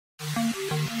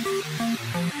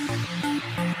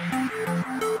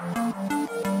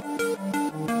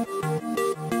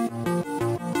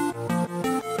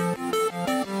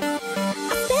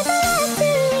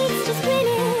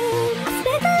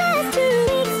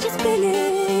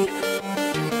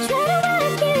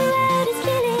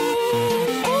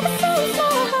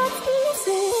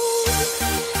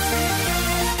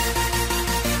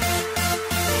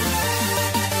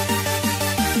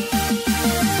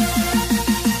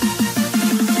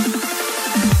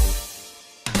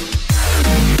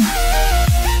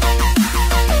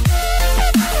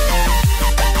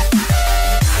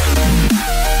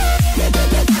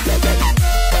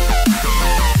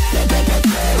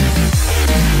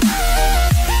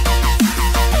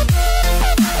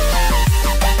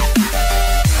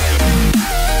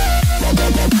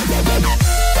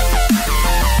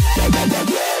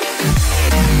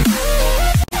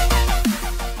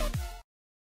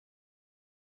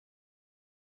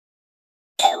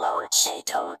Hello,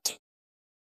 JCTOT.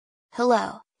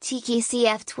 Hello,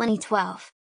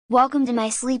 TKCF2012. Welcome to my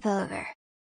sleepover.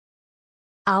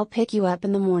 I'll pick you up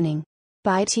in the morning.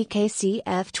 Bye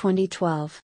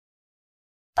TKCF2012.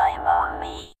 Bye,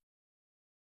 Mommy.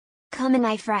 Come in,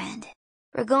 my friend.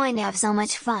 We're going to have so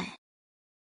much fun.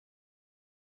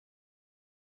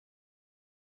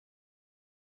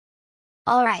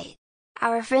 Alright.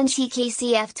 Our friend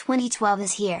TKCF2012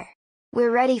 is here. We're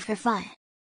ready for fun.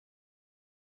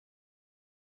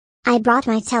 I brought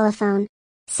my telephone,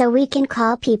 so we can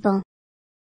call people.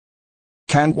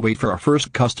 Can't wait for our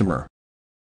first customer.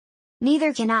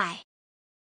 Neither can I.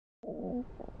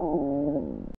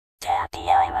 Daddy,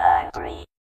 I'm hungry.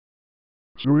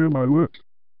 So am I.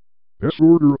 Let's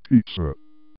order a pizza.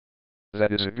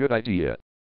 That is a good idea.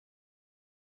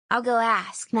 I'll go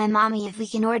ask my mommy if we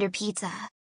can order pizza.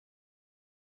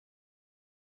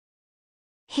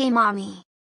 Hey mommy,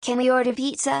 can we order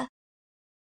pizza?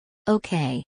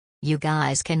 Okay. You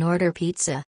guys can order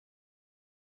pizza.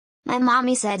 My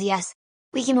mommy said yes,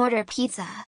 we can order pizza.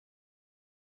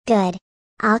 Good.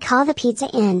 I'll call the pizza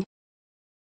in.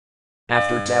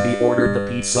 After Tabby ordered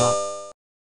the pizza,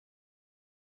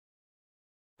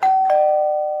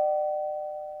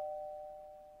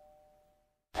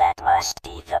 That must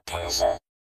be the pizza.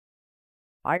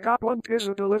 I got one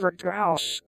pizza delivered to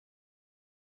house.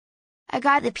 I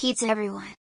got the pizza,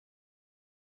 everyone.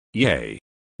 Yay.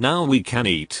 Now we can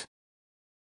eat.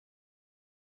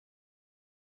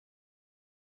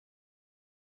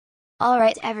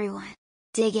 Alright everyone,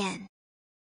 dig in.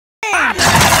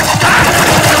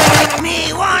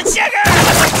 Me want sugar!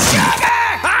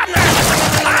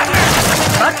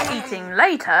 But eating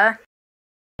later.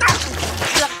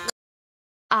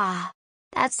 Ah,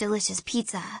 that's delicious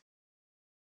pizza.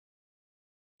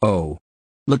 Oh.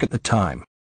 Look at the time.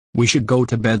 We should go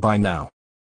to bed by now.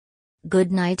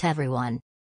 Good night, everyone.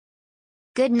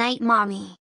 Good night,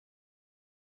 mommy.